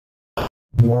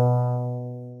Hey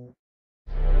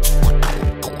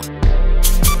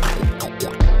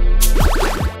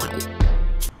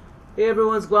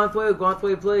everyone, it's Guanthwei with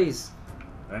Guanthwei Plays.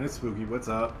 And it's Spooky, what's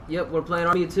up? Yep, we're playing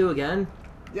Army 2 again.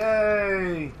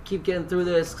 Yay! Keep getting through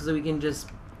this because we can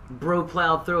just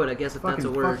plow through it, I guess, if that's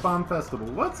a word. Fuck Bomb Festival,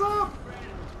 what's up?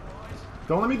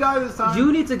 Don't let me die this time.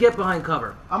 You need to get behind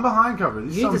cover. I'm behind cover.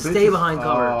 These you need to stay behind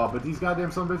cover. Oh, but these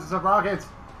goddamn some bitches have rockets.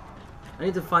 I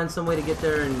need to find some way to get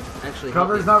there and actually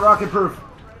Cover is not rocket proof.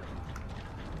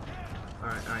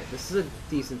 Alright, this is a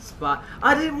decent spot.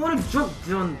 I didn't want to jump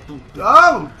down.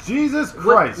 Oh, Jesus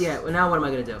Christ. Yeah, well, now what am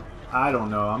I going to do? I don't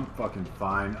know, I'm fucking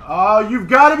fine. Oh, you've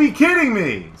got to be kidding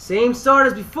me! Same start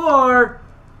as before.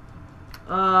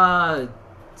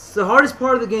 It's the hardest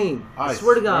part of the game. I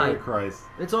swear to God. Christ.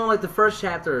 It's on like the first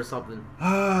chapter or something.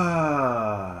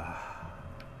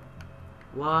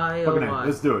 Why, oh why?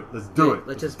 Let's do it. Let's do it.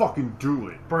 Let's just fucking do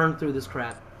it. Burn through this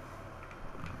crap.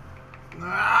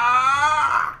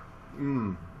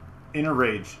 Inner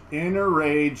rage. Inner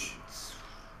rage. Just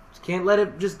can't let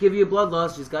it just give you a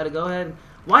bloodlust. You just gotta go ahead.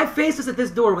 Why face us at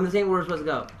this door when this ain't where we're supposed to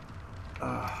go?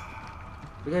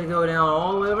 We gotta go down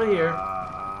all the way over here.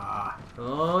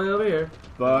 All the way over here.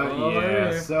 But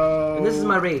yeah, so... And this is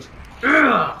my rage.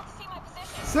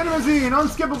 Cinnamazine,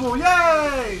 unskippable,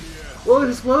 yay! Well,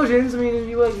 explosions. I mean,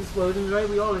 you like explosions, right?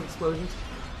 We all like explosions.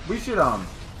 We should,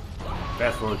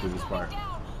 fast forward through this part.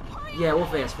 Yeah, we'll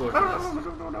fast forward through this.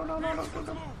 No.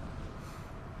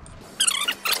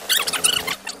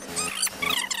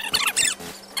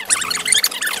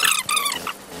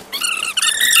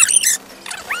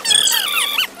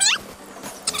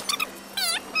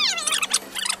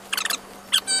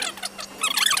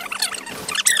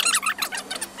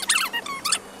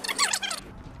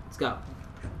 Let's go.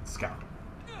 Scout.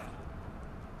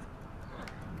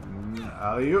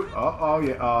 Alley-oop. Oh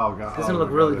yeah. Oh god. This is gonna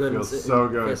look really good. It feels so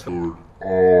good.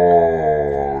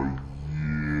 Oh yeah.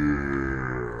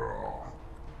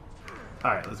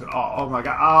 Alright, let's go. Oh my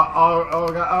god. Oh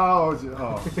god. Oh.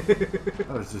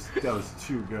 That was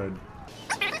too good.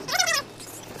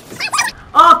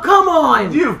 Oh, come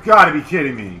on! You've got to be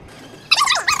kidding me.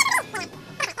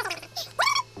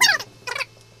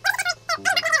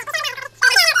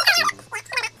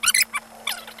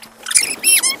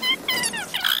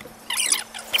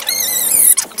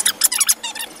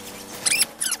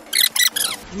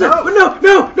 No!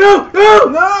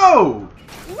 No!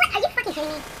 What? Are you fucking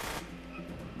kidding me?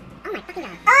 Oh my fucking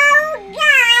god. Oh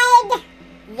god!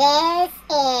 This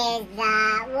is the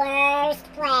worst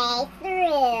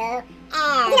playthrough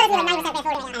ever. This is a 90% play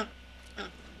forward.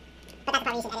 But that's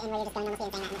probably you should edit in where you're just going almost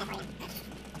saying that in the forward.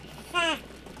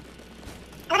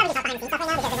 I love how we just talk behind the scenes stuff right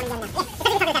now because there's one of them.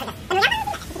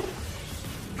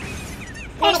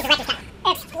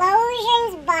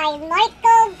 Explosions by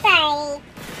Michael Bay.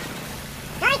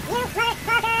 Right, you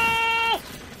motherfuckers!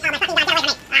 Oh, my fucking god, get away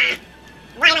from me!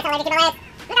 Why am I so allergic to the list?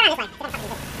 Look around this way. Look at the fucking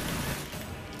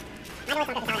I know it's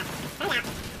not good to tell it out. Tell it out.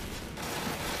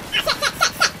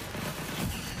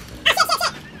 Ah, shit!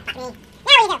 Fuck me. Now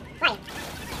what do you do? Where are you?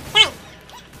 Die!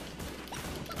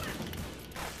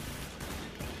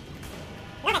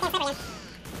 Look at that damn sniper again.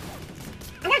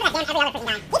 I'm going for that damn every other freaking guy. He found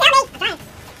me! I'm trying.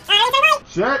 Right.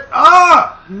 Shit!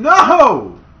 Ah!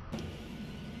 No!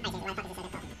 I see, why the fuck is this other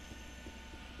called? We cannot fuck up again.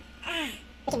 We're playing on normal! I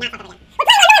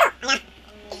know. We cannot fuck up again.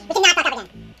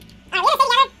 Alright, we're gonna stay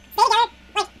together.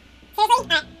 Like, seriously?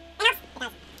 Alright. Enough? Because.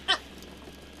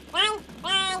 Alright. Run.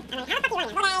 I'm like, how the fuck are you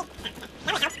running? Hold on.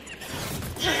 That would help.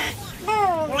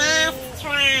 Boom. Last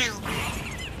try.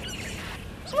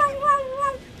 Whoa. Alright,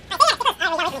 stay there.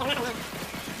 Alright, we got away from me. I'm not from there.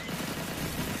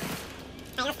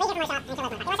 Alright, let's leave it for myself and kill this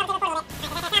motherfucker. Watch out, get the portal lit.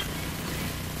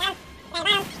 Alright,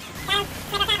 down.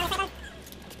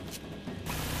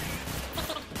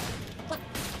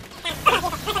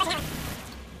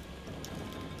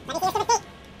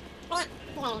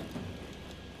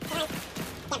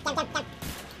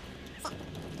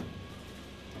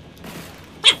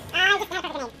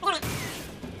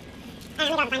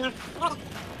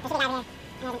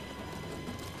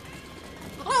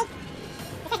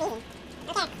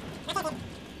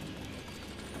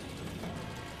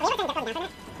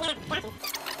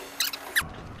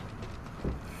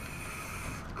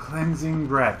 Cleansing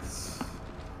breaths.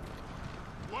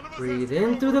 Breathe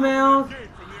in through the mouth,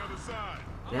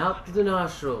 and out through the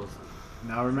nostrils.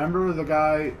 Now remember the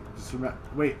guy. Just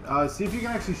wait. See if you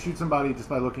can actually shoot somebody just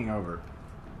by looking over.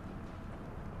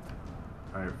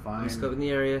 All right, fine. Just scope in the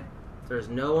area. There's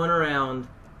no one around.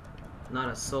 Not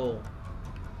a soul.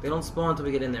 They don't spawn until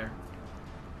we get in there.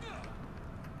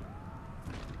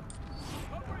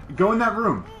 Go in that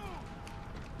room.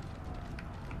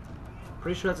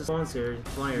 Pretty sure that's a spawn area.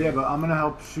 Yeah, but I'm gonna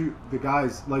help shoot the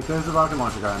guys. Like, there's a rocket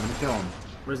launcher guy. I'm gonna kill him.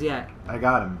 Where's he at? I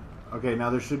got him. Okay,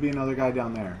 now there should be another guy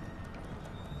down there.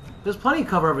 There's plenty of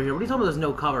cover over here. What are you talking about? There's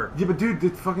no cover. Yeah, but dude, the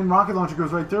fucking rocket launcher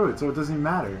goes right through it, so it doesn't even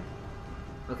matter.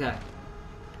 Okay.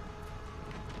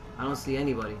 I don't see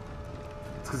anybody.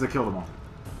 It's because I killed them all.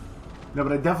 No,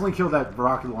 but I definitely killed that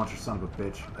rocket launcher son of a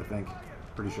bitch, I think.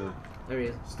 Pretty sure. There he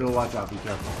is. Still watch out, be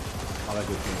careful. All that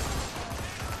good thing.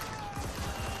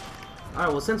 Alright,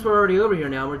 well, since we're already over here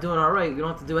now, we're doing alright. We don't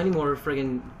have to do any more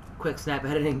friggin' quick snap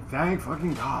editing. Thank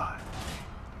fucking God.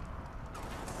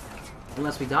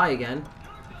 Unless we die again.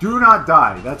 Do not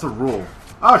die. That's a rule.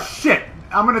 Oh, shit.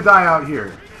 I'm gonna die out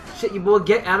here. Shit, you boy,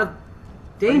 get out of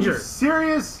danger. Are you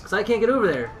serious? Because I can't get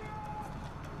over there.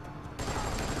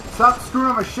 Stop screwing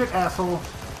up my shit, asshole.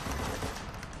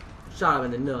 Shot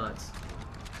him in the nuts.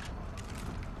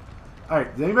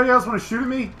 Alright, does anybody else want to shoot at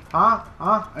me? Huh?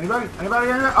 Huh? Anybody?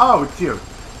 Anybody? Anybody? Oh, it's you.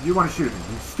 You want to shoot at me.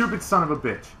 You stupid son of a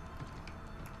bitch.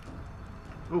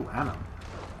 Ooh, ammo.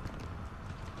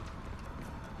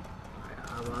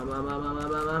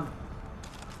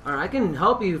 Alright, I can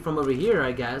help you from over here,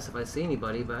 I guess, if I see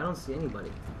anybody, but I don't see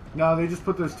anybody. No, they just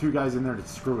put those two guys in there to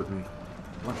screw with me.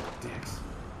 Bunch of dicks.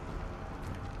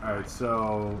 Alright,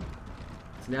 so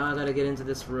now I gotta get into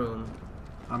this room.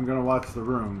 I'm gonna watch the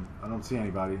room. I don't see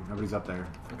anybody. Nobody's up there.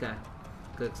 Okay.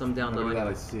 Good, some down low. Nobody that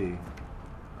I see.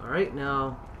 Alright,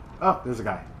 now. Oh, there's a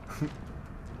guy.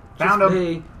 Found him.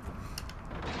 Me.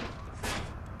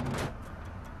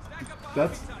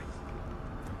 That's...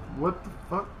 What the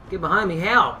fuck? Get behind me,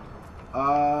 how?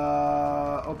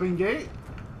 Open gate?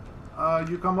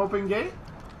 You come open gate?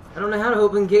 I don't know how to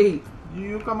open gate.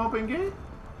 You come open gate?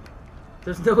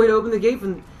 There's no way to open the gate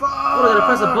from... Fuck! What, I gotta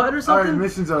press a button or something? Alright,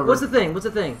 mission's over. What's the thing? What's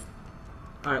the thing?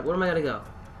 Alright, where am I gonna go?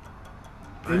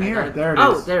 In Right, here. There it is.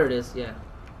 Oh, there it is, yeah.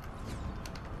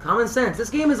 Common sense.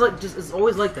 This game is like, it's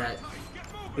always like that.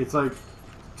 It's like,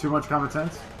 too much common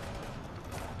sense?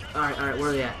 Alright, where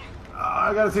are they at?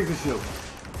 I gotta take the shield.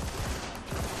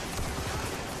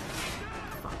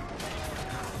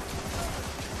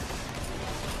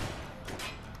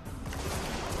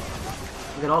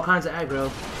 We got all kinds of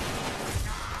aggro.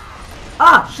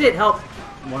 Ah! Shit, help!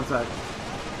 One side.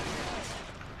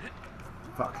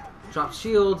 Fuck. Drop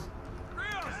shield.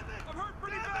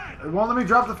 It won't let me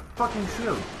drop the fucking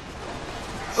shield.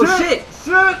 Oh shit!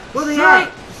 Shit! Where are they shit!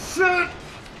 at? Shit!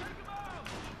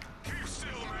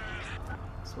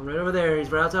 This one right over there.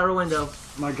 He's right outside our window.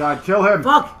 My God, kill him!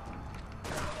 Fuck!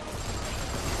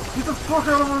 Get the fuck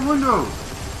out of our window!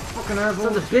 Fucking asshole!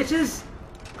 Sons of bitches!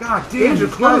 God damn, Danger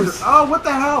these guys close. are... Oh, what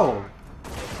the hell?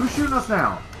 Who's shooting us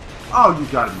now? Oh, you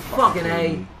gotta be Fucking kidding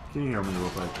A. me. Can you hear me real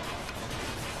quick?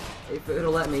 If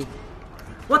it'll let me.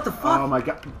 What the fuck? Oh my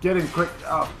God, get in quick.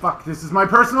 Oh fuck, this is my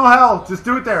personal hell. Just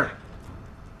do it there.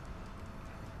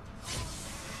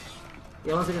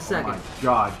 Yeah, let's take a second. Oh my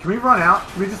God, can we run out?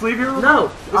 Can we just leave here?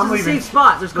 No! This I'm is leaving. a safe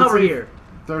spot. There's Let's cover leave. here.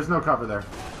 There's no cover there.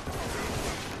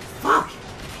 Fuck!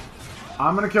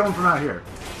 I'm gonna kill him from out here.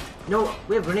 No,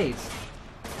 we have grenades.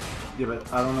 Yeah,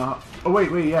 but I don't know how... Oh, wait,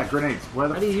 yeah, grenades. Where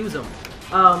the... How do you use them?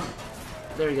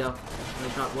 There you go. I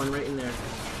shot one right in there.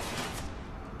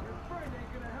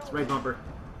 It's right bumper.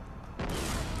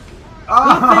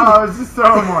 Oh, I was just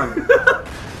throwing one.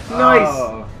 Nice!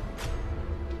 Oh.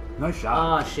 Nice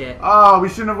shot. Oh, shit. Oh, we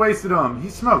shouldn't have wasted him. He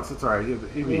smokes. That's alright.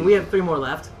 We have 3 more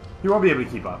left. He won't be able to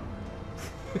keep up.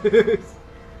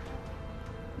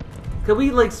 Could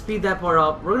we, like, speed that part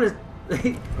up? We're gonna...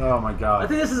 Oh my God. I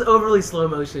think this is overly slow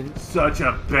motion. Such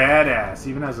a badass.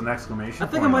 Even has an exclamation I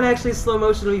think I point might on it. actually slow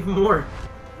motion him even more.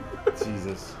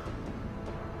 Jesus.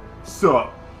 So,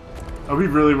 are we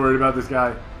really worried about this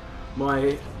guy?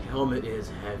 My helmet is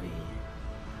heavy.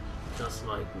 Just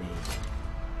like me.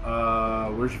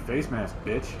 Where's your face mask,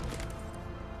 bitch?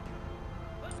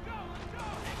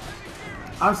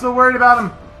 I'm still worried about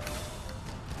him.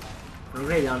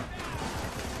 Grenade down.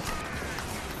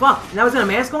 Fuck! Now he's got a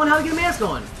mask on? How did he get a mask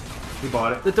on? He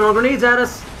bought it. They're throwing grenades at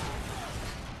us.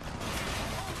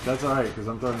 That's alright, because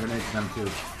I'm throwing grenades at them too.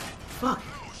 Fuck.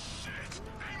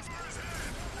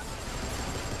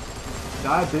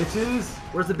 Die, bitches!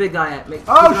 Where's the big guy at? Keep an eye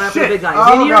Oh out for the shit! big guy. Is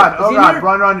he in Oh here? God! Is Oh he in God! here?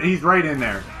 Run, run! He's right in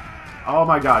there. Oh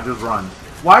my God! Just run.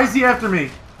 Why is he after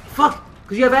me? Fuck!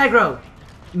 Because you have aggro.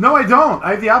 No, I don't. I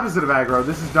have the opposite of aggro.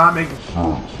 This is not making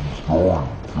sense.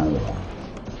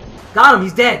 Got him.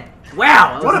 He's dead.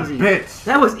 Wow. That What a was easy. bitch!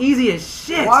 That was easy as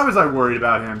shit. Why was I worried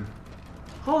about him?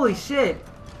 Holy shit.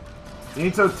 You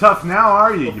ain't so tough now,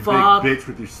 are you? Oh, You fuck. big bitch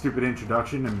with your stupid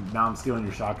introduction, and now I'm stealing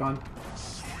your shotgun.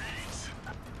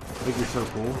 I think you're so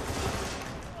cool.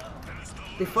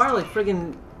 They fire like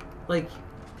friggin' like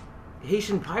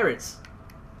Haitian pirates.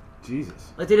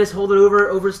 Jesus. Like they just hold it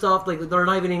over stuff. Like they're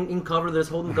not even in cover. They're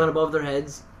just holding the gun above their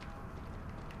heads.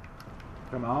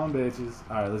 Come on, bitches.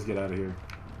 All right, let's get out of here.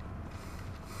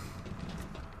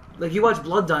 Like you watch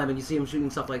Blood Diamond, you see him shooting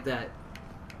stuff like that.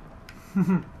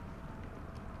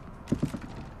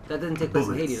 That didn't take place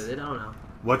in Haiti, did it? I don't know.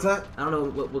 What's that? I don't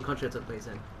know what country it took place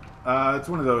in. It's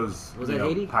one of those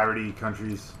Haiti? piratey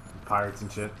countries, pirates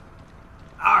and shit.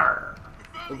 Arr!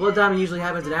 Well, Blood Diamond usually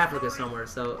happens in Africa somewhere,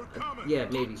 so yeah,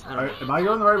 maybe. I don't know. Am I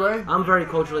going the right way? I'm very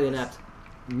culturally inept.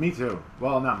 Me too.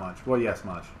 Well, not much. Well, yes,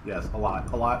 much. Yes, a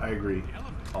lot. A lot, I agree.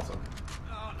 Also.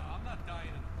 No, I'm not dying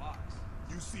in the box.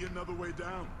 You see another way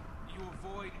down. You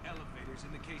avoid elevators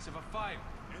in the case of a fire.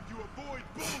 And you avoid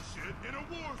bullshit in a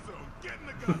war zone. Get in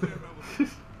the goddamn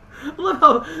elevator. I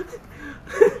love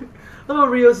how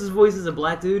Rios' voice is a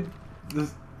black dude.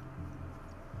 This...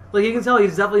 Like you can tell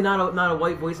he's definitely not a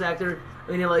white voice actor.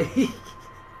 I mean, like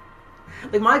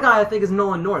like my guy I think is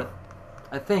Nolan North.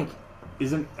 I think.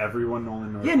 Isn't everyone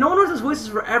Nolan North? Yeah, Nolan North has voices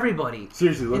for everybody.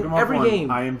 Seriously, look him up every on game.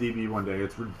 IMDb one day.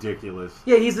 It's ridiculous.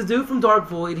 Yeah, he's the dude from Dark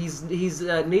Void. He's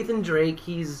Nathan Drake.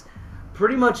 He's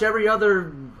pretty much every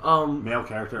other Male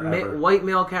character ever. white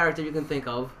male character you can think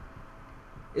of.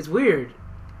 It's weird.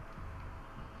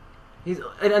 He's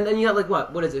and you got like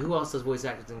what is it? Who else does voice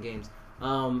actors in games?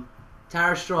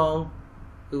 Tara Strong,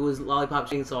 who was Lollipop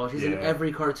Chainsaw. She's in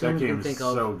every cartoon you can think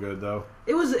of. So good though.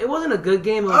 It wasn't a good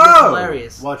game. It was just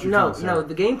hilarious. Watch your no, tongue, no, sir.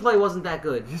 the gameplay wasn't that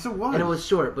good. Yes, it was. And it was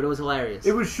short, but it was hilarious.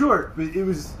 It was short, but it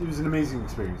was an amazing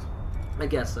experience. I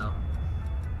guess so.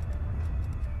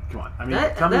 Come on, I mean,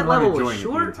 That tell me you level weren't was enjoying it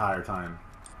short? the entire time.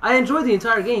 I enjoyed the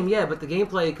entire game, yeah, but the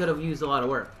gameplay could have used a lot of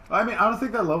work. I mean, I don't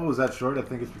think that level was that short. I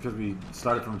think it's because we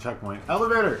started from a checkpoint.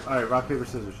 Elevator. All right, rock paper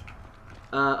scissors.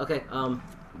 Okay.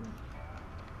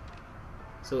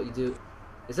 So what you do?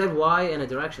 It said Y in a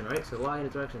direction, right? So Y in a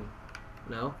direction.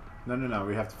 No. No.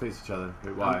 We have to face each other.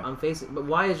 Wait, why? I'm facing. But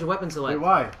Y is your weapon select. Wait,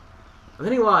 why? I'm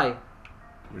hitting Y.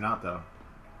 You're not though.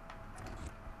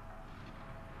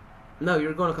 No,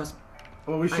 you're going to custom.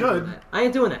 Well, we I ain't doing should. that. I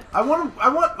ain't doing that. I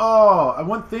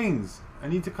want things. I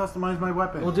need to customize my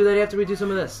weapon. We'll do that after we do some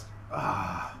of this.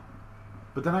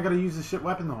 But then I gotta use the shit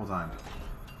weapon the whole time.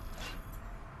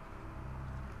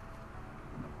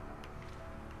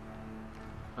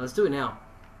 Let's do it now.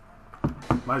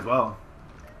 Might as well.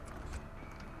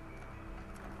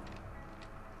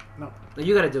 No. No,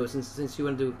 you gotta do it since you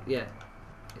want to do. Yeah.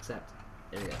 Accept.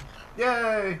 There you go.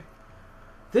 Yay!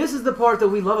 This is the part that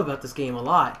we love about this game a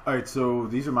lot. Alright, so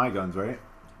these are my guns, right?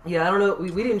 Yeah, I don't know.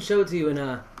 We didn't show it to you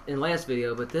in last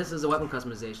video, but this is a weapon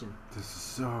customization. This is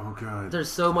so good. There's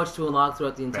so much to unlock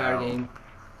throughout the entire Barrel. game.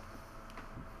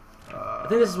 I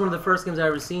think this is one of the first games I've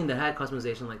ever seen that had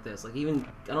customization like this. Like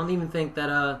I don't even think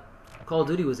that Call of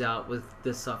Duty was out with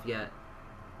this stuff yet.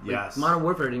 Like, Yes. Modern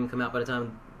Warfare didn't even come out by the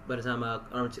time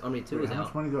Army 2 was How much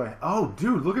out. money do I? Oh,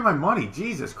 dude, look at my money.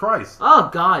 Jesus Christ. Oh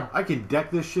God, I can deck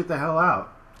this shit the hell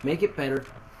out. make it better.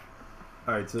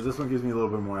 Alright, so this one gives me a little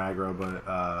bit more aggro, but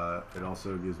it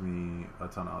also gives me a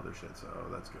ton of other shit, so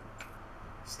that's good.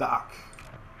 Stock.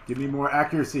 Give me more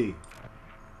accuracy.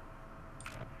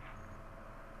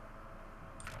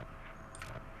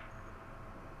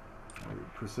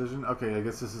 Precision? Okay, I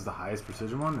guess this is the highest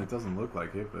precision one. It doesn't look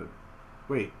like it, but...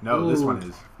 Wait, no, this one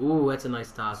is. Ooh, that's a nice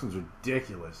stock. This one's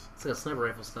ridiculous. It's like a sniper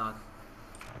rifle stock.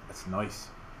 That's nice.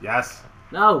 Yes.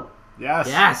 No. Yes.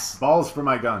 Yes. Balls for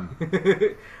my gun.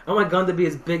 I want my gun to be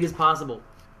as big as possible.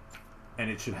 And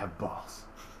it should have balls.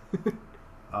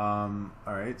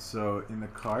 Alright, so in the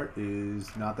cart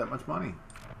is not that much money.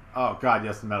 Oh, God,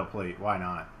 yes, the metal plate. Why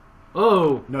not?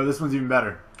 Oh. No, this one's even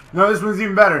better. No, this one's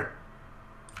even better.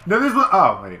 No, this one...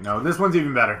 Oh, wait, no, this one's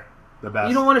even better. The best.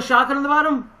 You don't want a shotgun on the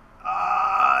bottom?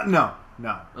 No.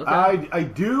 No. Okay. I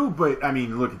do, but, I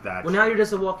mean, look at that. Well, now you're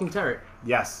just a walking turret.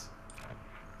 Yes.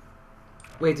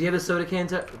 Wait, do you have a soda can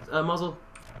muzzle?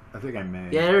 I think I may.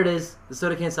 Yeah, there it is. The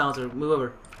soda can silencer. Move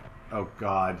over. Oh,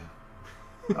 God.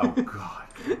 Oh,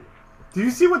 God. Do you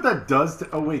see what that does to...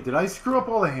 Oh, wait, did I screw up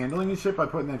all the handling and shit by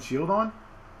putting that shield on?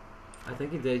 I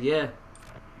think you did, yeah.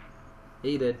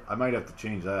 Yeah, you did. I might have to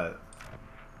change that.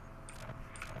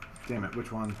 Damn it,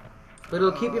 which one? But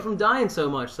it'll keep you from dying so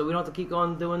much, so we don't have to keep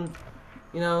on doing,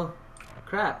 you know,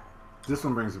 crap. This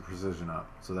one brings the precision up,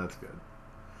 so that's good.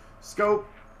 Scope.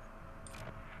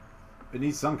 It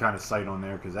needs some kind of sight on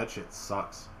there, because that shit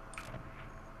sucks.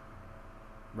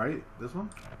 Right? This one?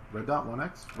 Red dot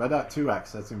 1X? Red dot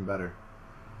 2X, that's even better.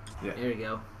 Yeah. There you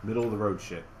go. Middle of the road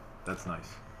shit. That's nice.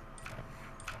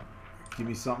 Give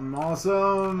me something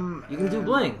awesome. You can do And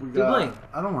bling. we Do got- bling.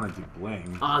 I don't want to do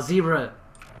bling. Ah, zebra.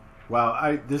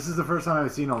 Wow, this is the first time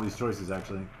I've seen all these choices,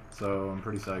 actually. So I'm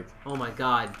pretty psyched. Oh my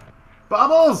God.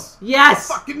 Bubbles! Yes!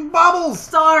 Fucking bubbles!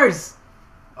 Stars!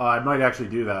 I might actually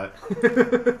do that.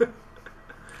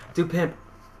 Do pimp.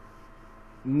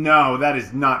 No, that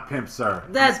is not pimp, sir.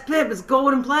 That's pimp. It's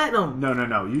gold and platinum. No, no,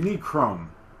 no. You need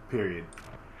chrome. Period.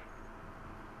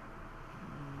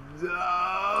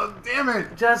 Damn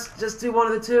it! Just do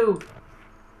one of the two.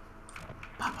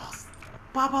 Bubbles.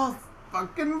 Bubbles.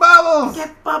 Fucking bubbles!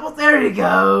 Get bubbles. There you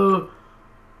go.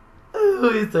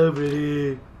 Oh, it's so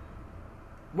pretty.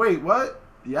 Wait, what?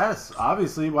 Yes,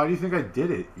 obviously. Why do you think I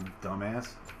did it, you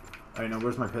dumbass? Alright, now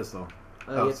where's my pistol?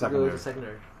 Oh, you have to go to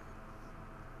secondary.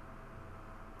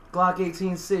 Glock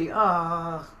 18C.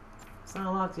 Ah, it's not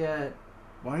unlocked yet.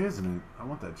 Why isn't it? I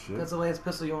want that shit. That's the last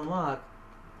pistol you unlock.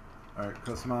 Alright,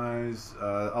 customize.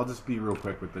 I'll just be real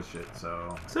quick with this shit,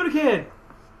 so... Soda Kid!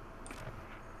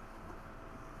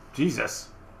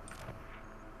 Jesus!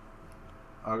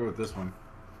 I'll go with this one.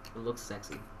 It looks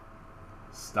sexy.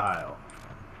 Style.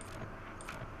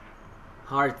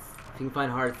 Hearts. If you can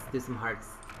find hearts, do some hearts.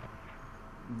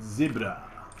 Zebra.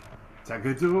 Take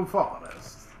it to a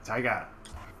forest. Tiger.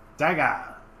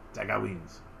 Tiger. Tiger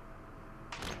wins.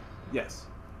 Yes.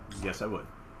 Yes, I would.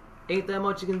 Ain't that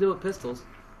much you can do with pistols.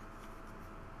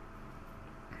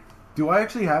 Do I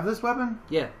actually have this weapon?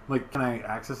 Yeah. Like, can I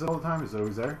access it all the time? Is it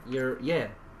always there? Yeah.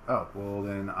 Oh, well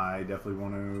then I definitely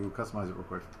want to customize it real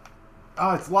quick.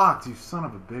 Oh, it's locked, you son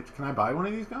of a bitch. Can I buy one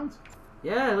of these guns?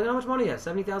 Yeah, look how much money you have.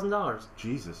 $70,000.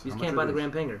 Jesus. You just can't buy the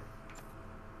Grand Pinger.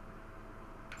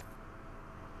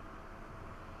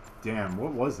 Damn,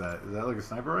 what was that? Is that like a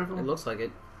sniper rifle? It looks like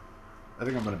it. I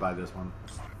think I'm going to buy this one.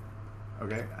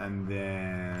 Okay, and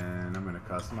then I'm going to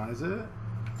customize it.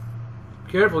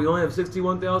 Careful, you only have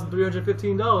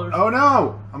 $61,315. Oh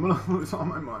no! I'm going to lose all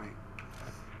my money.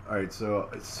 Alright, so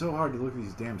it's so hard to look at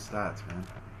these damn stats, man.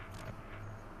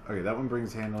 Okay, that one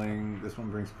brings handling, this one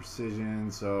brings precision,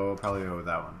 so I'll probably go with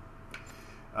that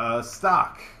one.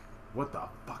 Stock. What the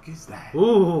fuck is that?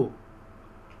 Ooh!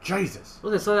 Jesus!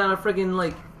 Look, I saw that on a friggin'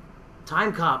 like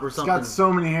Time Cop or something. It's got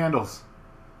so many handles.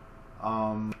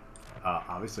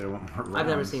 Obviously I want more rounds. I've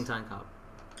never seen Time Cop.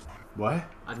 What?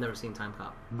 I've never seen Time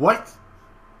Cop. What?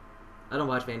 I don't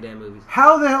watch Van Damme movies.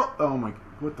 How the hell? Oh my,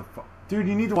 what the fuck? Dude,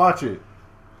 you need to watch it.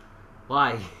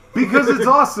 Why? Because it's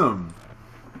awesome.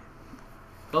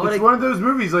 But It's one of those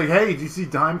movies like, hey, did you see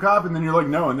Time Cop? And then you're like,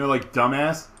 no. And they're like,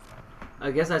 dumbass.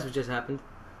 I guess that's what just happened.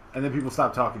 And then people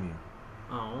stop talking to you.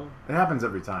 Oh. It happens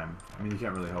every time. I mean, you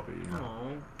can't really help it, you know.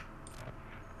 Oh.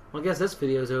 Well, I guess this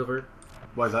video's over.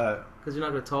 Why is that? Because you're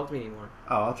not going to talk to me anymore.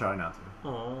 Oh, I'll try not to.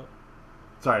 Oh.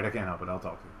 Sorry, I can't help it. I'll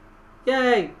talk to you.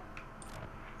 Yay!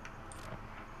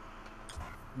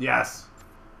 Yes.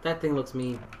 That thing looks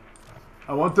mean.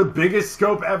 I want the biggest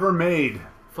scope ever made.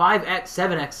 5X,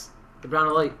 7X. The brown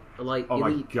and light. The light. Oh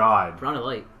Elite. my god. Brown and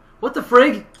light. What the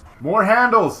frig? More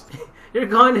handles. Your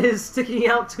gun is sticking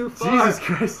out too far. Jesus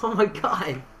Christ. Oh my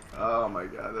god. Oh my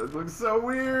god, that looks so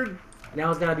weird. Now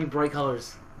it's gotta be bright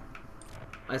colors.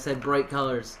 I said bright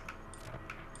colors.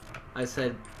 I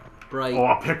said bright. Oh,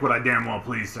 I'll pick what I damn well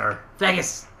please, sir.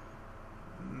 Vegas!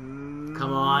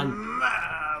 Come on.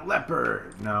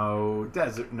 Leopard. No.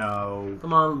 Desert. No.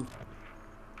 Come on.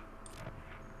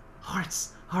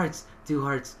 Hearts. Hearts. Do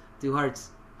hearts. Do hearts.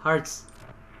 Hearts.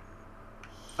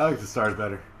 I like the stars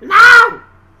better. No! Ha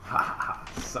ha ha.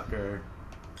 Sucker.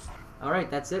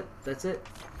 Alright, that's it. That's it.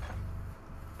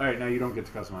 Alright, now you don't get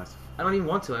to customize. I don't even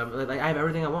want to. I have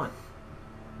everything I want.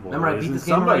 Well, Remember I beat isn't this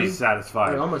game somebody already?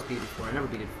 satisfied? I almost beat it before. I never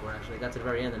beat it before, actually. I got to the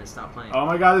very end and it stopped playing. Oh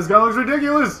my god, this gun looks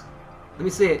ridiculous! Let me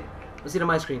see it. Let's see it on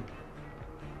my screen.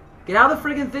 Get out of the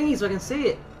friggin' thingy so I can see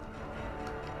it.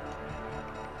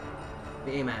 Let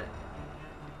me aim at it.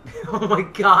 Oh my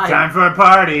god. Time for a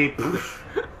party! Yay!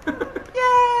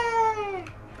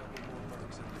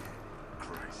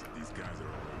 Christ, these guys are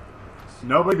all over the place.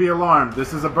 Nobody be alarmed.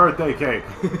 This is a birthday cake.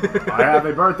 I have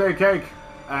a birthday cake,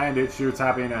 and it shoots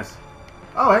happiness.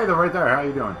 Oh, hey, they're right there. How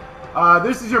you doing?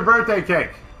 This is your birthday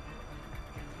cake.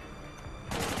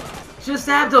 Just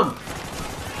stabbed him.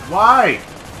 Why?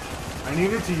 I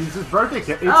needed to use his birthday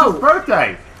cake. It's Oh. his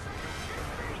birthday.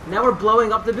 Now we're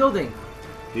blowing up the building.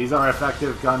 These are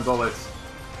effective gun bullets.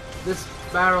 This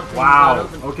barrel thing Wow. got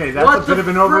open. Okay, that's What a bit the of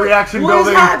an frick? overreaction What is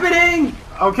building. happening?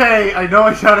 Okay, I know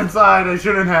I shot inside. I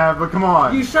shouldn't have, but come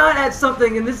on. You shot at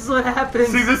something and this is what happens.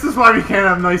 See, this is why we can't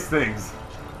have nice things.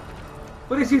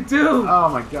 What did you do? Oh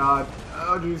my god.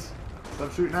 Oh jeez.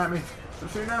 Stop shooting at me.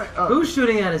 Stop shooting at me. Oh. Who's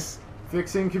shooting at us?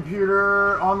 Fixing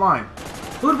computer online.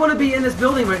 Who would want to be in this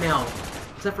building right now?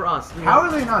 Except for us. How are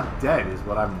they not dead is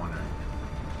what I'm wondering.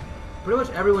 Pretty much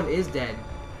everyone is dead.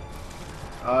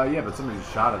 Yeah, but somebody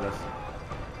just shot at us.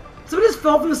 Somebody just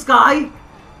fell from the sky?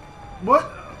 What?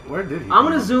 Where did he? I'm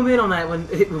gonna zoom in on that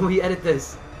when we edit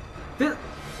this.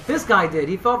 This guy did.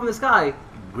 He fell from the sky.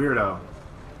 Weirdo.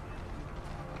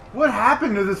 What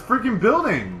happened to this freaking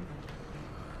building?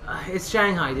 It's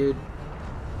Shanghai, dude.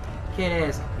 Can't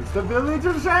ask. It's the village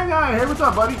of Shanghai. Hey, what's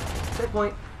up, buddy?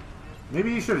 Checkpoint.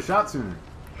 Maybe you should have shot sooner.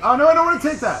 Oh no, I don't want to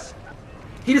take that.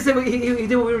 He just said he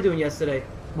did what we were doing yesterday.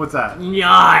 What's that?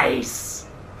 Nice.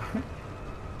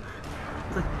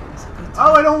 It's like, it's a good time.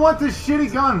 Oh, I don't want this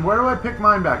shitty gun. Where do I pick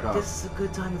mine back up? This is a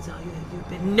good time to tell you that you've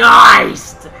been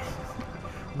nice today.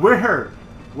 Where?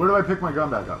 Where do I pick my gun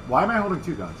back up? Why am I holding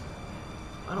two guns?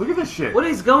 Look at this shit. What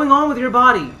is going on with your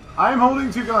body? I am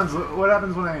holding two guns. What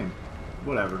happens when I aim?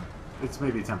 Whatever. It's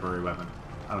maybe a temporary weapon.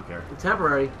 I don't care.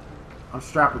 Temporary. I'm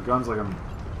strapped with guns like I'm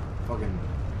fucking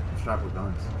strapped with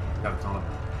guns. Got a ton of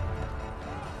them.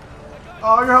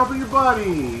 Oh, you're helping your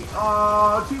buddy.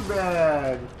 Oh, too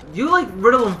bad. You like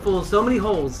riddle him full of so many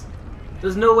holes.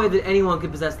 There's no way that anyone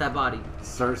could possess that body.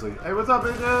 Seriously. Hey, what's up,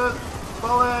 bitches?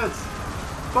 Bullets!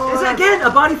 Bullets! Is that again? A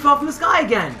body fell from the sky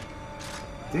again.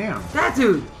 Damn. That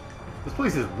dude. This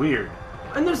place is weird.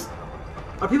 And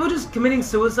are people just committing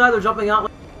suicide or jumping out?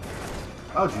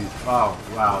 Oh, jeez. Oh,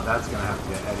 wow. That's gonna have to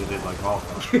get edited like all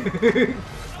fuck.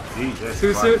 Jesus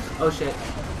Too Christ. soon? Oh shit.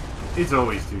 It's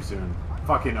always too soon.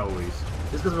 Fucking always.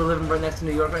 Just because we're living right next to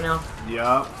New York right now?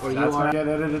 Yup. Or That's gonna get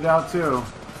edited out too.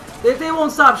 If they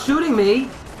won't stop shooting me,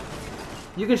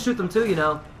 you can shoot them too, you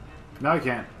know. No, I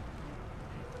can't.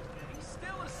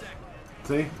 Still a second.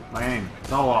 See? My aim.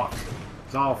 It's all off.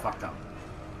 It's all fucked up.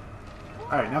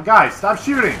 Alright, now guys, stop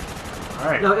shooting!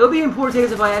 Alright. No, it would be in poor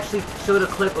taste if I actually showed a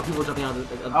clip of people jumping out of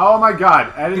the... Oh my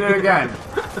god, edit it again.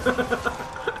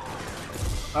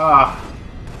 Ah,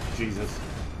 Jesus.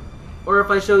 Or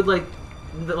if I showed, like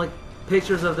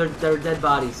pictures of their dead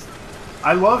bodies.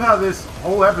 I love how this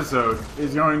whole episode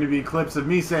is going to be clips of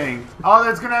me saying, oh,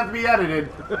 that's going to have to be edited,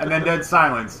 and then dead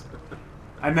silence.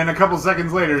 And then a couple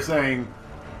seconds later saying,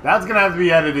 that's going to have to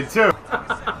be edited too.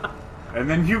 And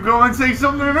then you go and say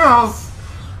something else.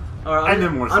 Right, and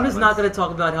then more I'm just silence. not going to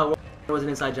talk about how it was an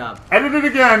inside job. Edit it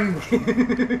again.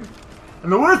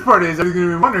 And the worst part is, I'm going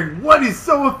to be wondering, what is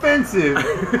so offensive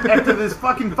after this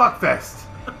fucking fuckfest?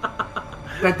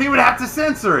 That they would have to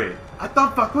censor it. I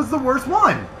thought fuck was the worst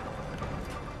one.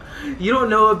 You don't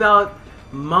know about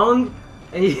Hmong,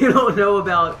 and you don't know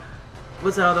about...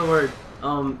 What's that other word?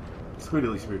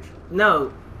 Squeedily spooch.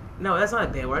 No, that's not a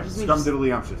bad word. I just mean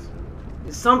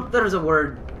Scumdiddlyumptious. there's a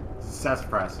word.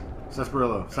 Sassafras.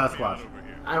 Sarsaparilla. Sasquatch.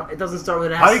 It doesn't start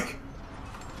with an S. Hike.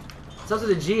 It starts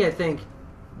with a G, I think.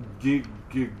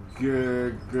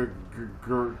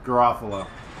 Garofalo.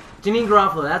 Janine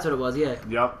Garofalo, that's what it was, yeah.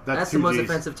 Yep, That's two the most Gs.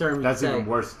 offensive term you That's can say. even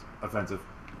worse offensive.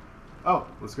 Oh,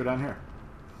 let's go down here.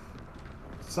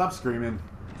 Stop screaming.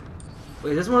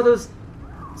 Wait, is this one of those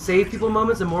save people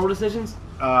moments and moral decisions?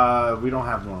 We don't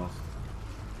have morals.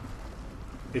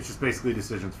 It's just basically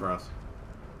decisions for us.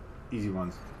 Easy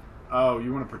ones. Oh,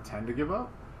 you want to pretend to give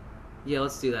up? Yeah,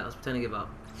 let's do that. Let's pretend to give up.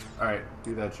 Alright,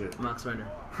 do that shit. Mock surrender.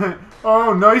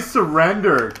 Oh, nice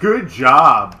surrender. Good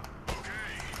job.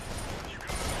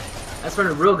 I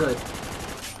surrendered real good.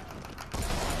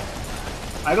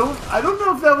 I don't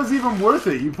know if that was even worth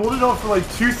it. You pulled it off for like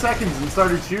 2 seconds and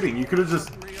started shooting. You could have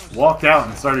just walked out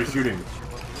and started shooting.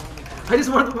 I just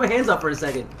wanted to put my hands up for a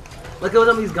second. Let go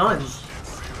of these guns.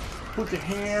 Put your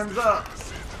hands up.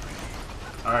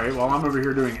 Alright, well I'm over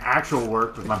here doing actual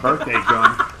work with my birthday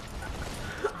gun.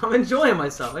 I'm enjoying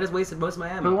myself. I just wasted most of my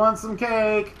Who ammo. wants some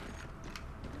cake?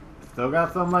 Still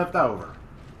got some left over.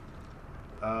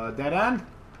 Dead end?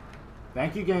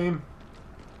 Thank you, game.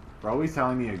 For always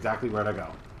telling me exactly where to go.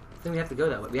 I think we have to go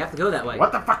that way. We have to go that way.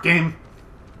 What the fuck, game?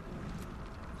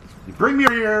 You bring me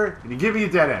here, and you give me a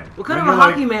dead end. What kind And of a you're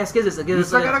hockey like, mask is this? It You gives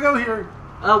still us like gotta go here.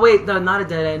 Oh wait, no, not a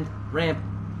dead end. Ramp.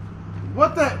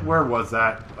 What the? Where was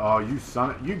that? Oh, you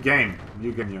son of... You game.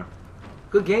 You game, you.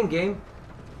 Good game.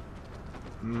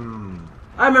 Mmm.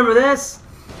 I remember this.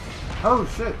 Oh,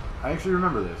 shit. I actually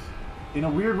remember this. In a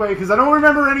weird way, because I don't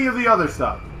remember any of the other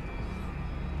stuff.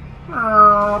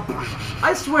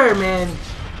 I swear, man.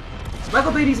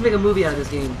 Michael Bay needs to make a movie out of this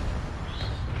game.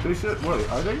 They should. What?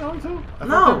 Are they going to? I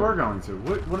No. thought they were going to.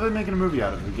 What are they making a movie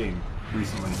out of the game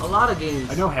recently? A lot of games.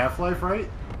 I know Half-Life, right?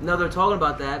 No, they're talking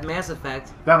about that. Mass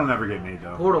Effect. That'll never get made,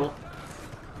 though. Portal.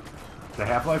 The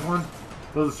Half-Life one?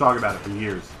 They'll just talk about it for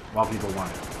years while people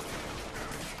want it.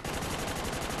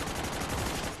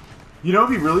 You know,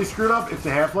 it'd be really screwed up if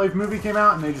the Half-Life movie came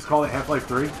out and they just call it Half-Life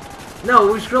 3. No,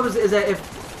 what we screw up is that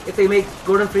if they make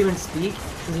Gordon Freeman speak,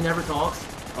 since he never talks.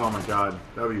 Oh my god,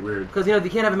 that would be weird. Because, you know, you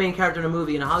can't have a main character in a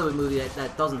movie, in a Hollywood movie,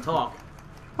 that doesn't talk.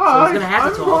 Hi, he's gonna have to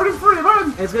I'm talk. Gordon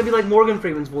Freeman. And it's gonna be like Morgan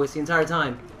Freeman's voice the entire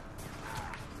time.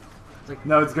 It's like,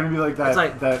 No, it's gonna be like that. it's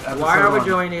like, that episode why are we on-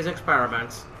 doing these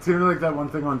experiments? It's gonna be like that one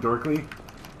thing on Dorkly.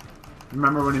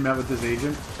 Remember when he met with his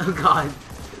agent? Oh God.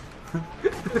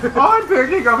 I'm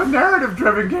thinking of a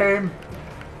narrative-driven game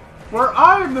where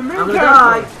I'm the main I'm gonna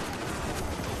character. die.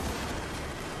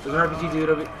 There's an RPG dude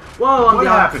over. Whoa, I'm What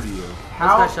down. happened to you?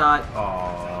 How? Got shot.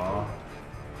 Aww.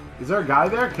 Is there a guy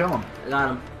there? Kill him. I got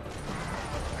him.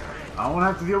 I don't want to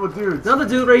have to deal with dudes. Another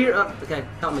dude right here. Oh, okay,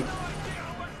 help me.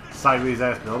 Sideways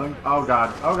ass building. Oh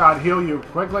god. Oh god. Heal you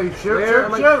quickly. Shoot. Where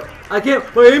am Shoot. Shoot. I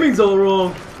can't. My aiming's all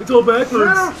wrong. It's all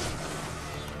backwards.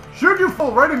 Shoot. Shoot you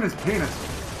full right in his penis.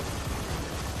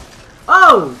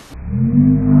 Oh!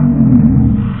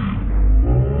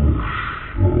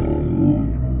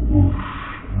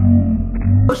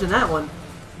 Pushing that one.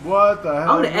 What the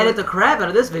hell? I'm gonna edit the crap out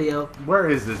of this video. Where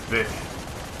is this bitch?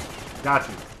 Got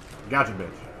you. Got you,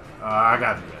 bitch. I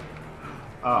got you, bitch.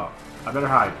 Oh. I better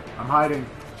hide. I'm hiding.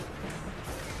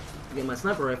 Get my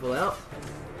sniper rifle out.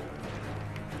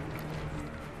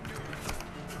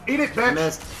 Eat it, I bitch.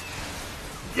 missed.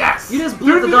 Yes. You just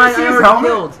blew Dude, the did guy you see I his already helmet?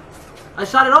 killed. I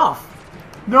shot it off.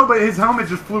 No, but his helmet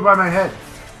just flew by my head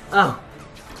Oh.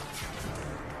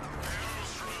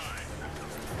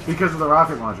 because of the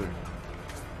rocket launcher.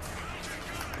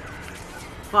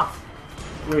 Fuck.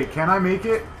 Wait, can I make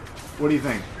it? What do you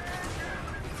think?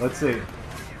 Let's see.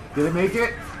 Did it make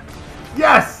it?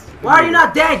 Yes! Why are you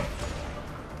not dead?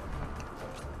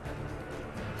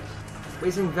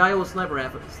 Wasting valuable sniper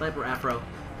afro.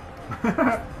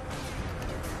 I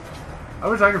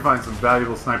wish I could find some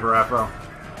valuable sniper afro.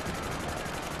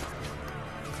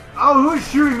 Oh, who's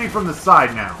shooting me from the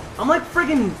side now? I'm like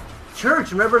friggin'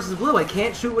 Church in Red vs. Blue. I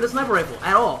can't shoot with a sniper rifle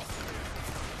at all.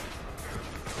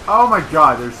 Oh my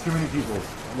god, there's too many people.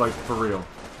 Like, for real.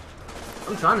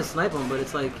 I'm trying to snipe them, but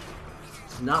it's like,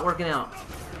 it's not working out.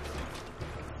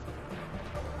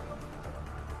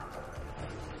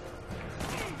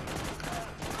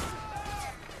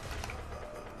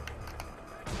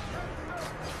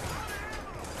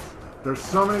 There's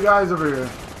so many guys over here.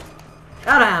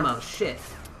 Out of ammo, shit.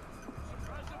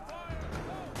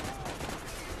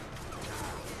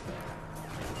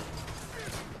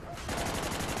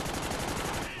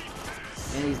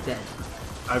 And he's dead.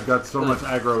 I've got so Good. much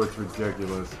aggro, it's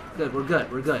ridiculous. Good, we're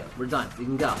good, we're good. We're done. We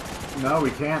can go. No,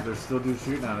 we can't. There's still dudes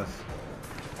shooting at us.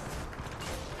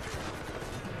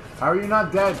 How are you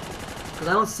not dead? Because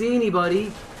I don't see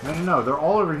anybody. No. They're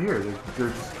all over here. They're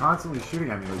just constantly shooting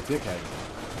at me like dickheads.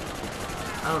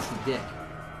 I don't see Dick.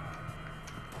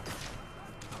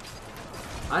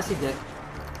 I see Dick.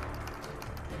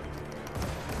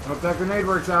 Hope that grenade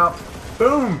works out.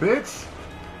 Boom, bitch!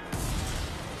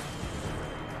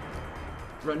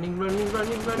 Running.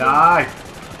 Die!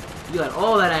 You got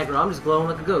all that aggro. I'm just glowing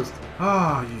like a ghost.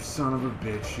 Oh, you son of a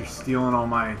bitch. You're stealing all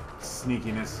my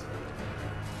sneakiness.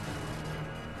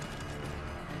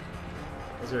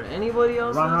 Is there anybody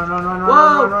else? Run.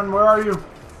 Whoa! Where are you?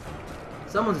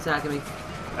 Someone's attacking me.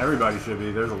 Everybody should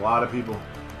be. There's a lot of people.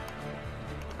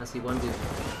 I see one dude.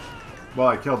 Well,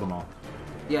 I killed them all.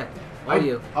 Yeah. All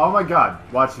you. Oh my god.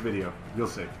 Watch the video. You'll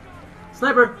see.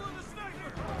 Sniper!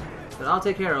 That I'll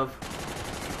take care of.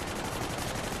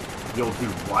 You'll do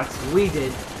what? We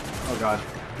did. Oh god.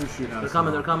 Who's shooting at They're us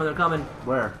coming, now? they're coming.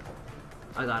 Where?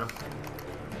 I got him.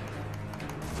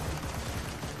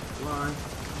 Come on.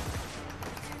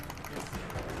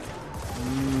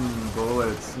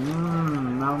 Bullets.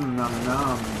 Nom nom nom.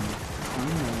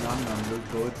 Nom nom. Those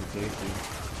bullets are tasty.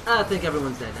 I think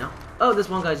everyone's dead now. Oh, this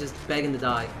one guy's just begging to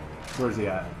die. Where's he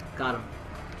at? Got him.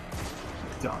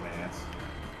 Dumbass.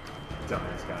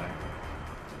 Dumbass guy.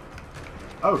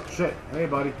 Oh shit. Hey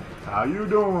buddy. How you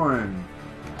doing?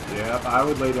 Yep, I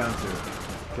would lay down too.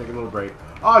 Take a little break.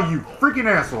 Oh, you freaking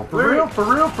asshole. For Where? real? For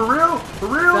real? For real? For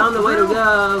real? Found the For way to real?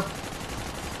 go.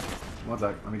 One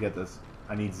sec. Let me get this.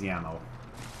 I need Ziamo.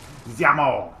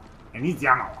 Ziamo! I need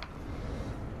Ziamo.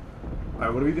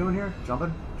 Alright, what are we doing here?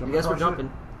 Jumping? I guess we're across jumping.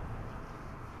 shit?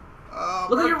 Oh,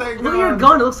 Look at birthday your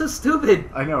gun. It looks so stupid.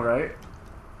 I know, right?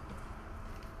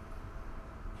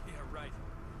 Yeah, right.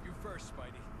 You first,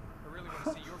 Spidey. I really want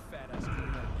to see your fat ass clean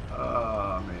up.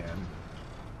 Oh, man.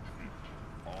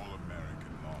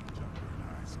 All-American long jumper in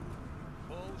high school.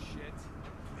 Bullshit.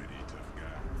 Pretty tough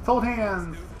guy. Fold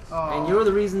hands! Oh. And you're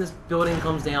the reason this building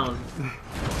comes down.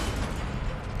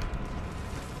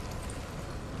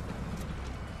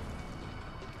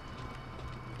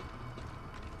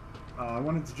 I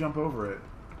wanted to jump over it.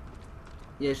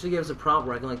 Yeah, it should give us a prompt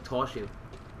where I can like toss you.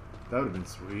 That would have been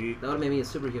sweet. That would have made me a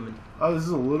superhuman. Oh, this is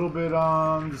a little bit,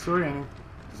 disorienting.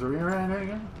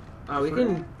 Disorienting? Alright, we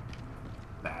can...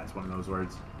 Nah, It's one of those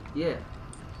words. Yeah.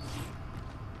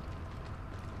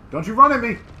 Don't you run at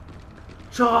me!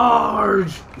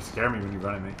 Charge! You scare me when you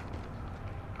run at me.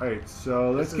 Alright,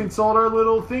 so let's consult our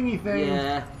little thingy thing.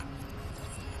 Yeah.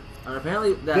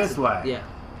 Apparently that's... This way. Yeah.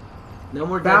 No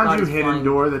more dead Found you bodies hidden flying.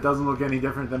 door that doesn't look any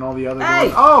different than all the other Hey!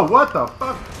 doors. Oh, what the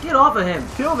fuck? Get off of him!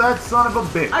 Kill that son of a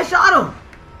bitch. I shot him!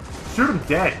 Shoot him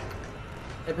dead.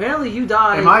 Apparently you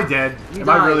died. Am I dead? You Am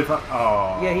died. I really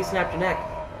Oh. Yeah, he snapped your neck.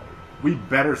 We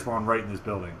better spawn right in this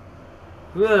building.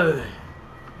 Ugh.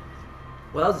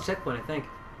 Well, that was a checkpoint, I think.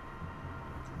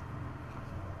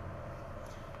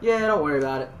 Yeah, don't worry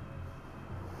about it.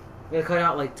 I'm gonna cut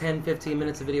out like 10-15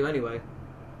 minutes of video anyway.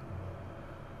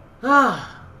 Alright,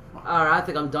 I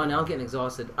think I'm done now. I'm getting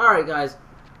exhausted. Alright, guys.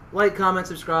 Like, comment,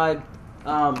 subscribe.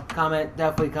 Comment,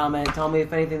 definitely comment. Tell me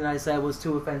if anything that I said was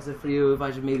too offensive for you. If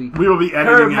I should maybe We will be curb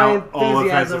editing my out all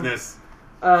enthusiasm. offensiveness.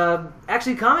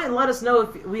 Actually, comment and let us know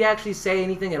if we actually say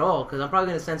anything at all, because I'm probably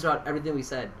going to censor out everything we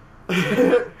said.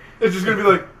 It's just going to be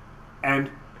like, and...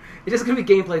 It's just going to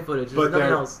be gameplay footage. There's But nothing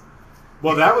there- else.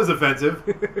 Well, that was offensive.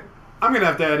 I'm going to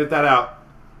have to edit that out.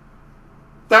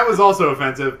 That was also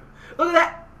offensive. Look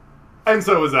at And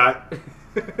so was that.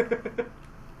 that!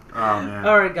 Oh, man.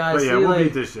 Alright, guys. But see yeah, you we'll later.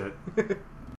 beat this shit.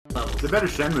 They better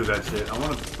Shenmue that shit. I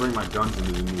want to bring my guns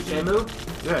into the museum.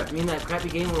 Shenmue? Yeah. You mean that crappy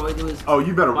game where all you do is Oh,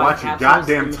 you better buy watch your capsules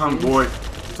goddamn and tongue, machines?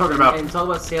 boy. Talking about... and talk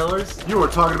about sailors? You were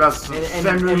talking about some And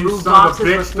Shenmue, you move son of a boxes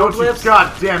with bitch. Don't you forklifts?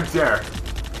 goddamn dare.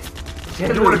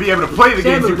 Shenmue. You want to be able to play the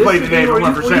games Shenmue, you this played is the today, game but where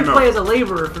one for you play Shenmue. as a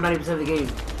laborer for 90% of the game.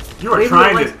 You are Laborer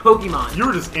trying likes to... Pokemon. You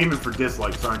were just aiming for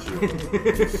dislikes, aren't you?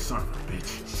 You son of a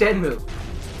bitch. Shenmue.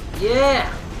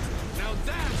 Yeah! Now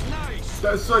that's nice.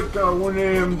 That's like one of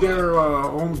them there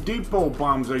Home Depot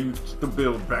bombs I used to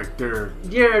build back there.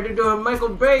 Yeah, Michael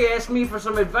Bay asked me for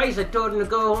some advice. I told him to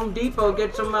go Home Depot,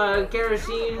 get some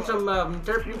kerosene, some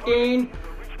turpentine,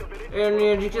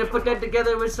 and you can put that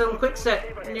together with some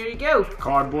quickset. And there you go.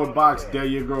 Cardboard box, there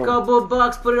you go. Cardboard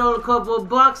box, put it on a cardboard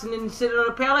box, and then sit it on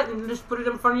a pallet and just put it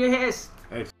in front of your house.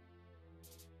 Excellent.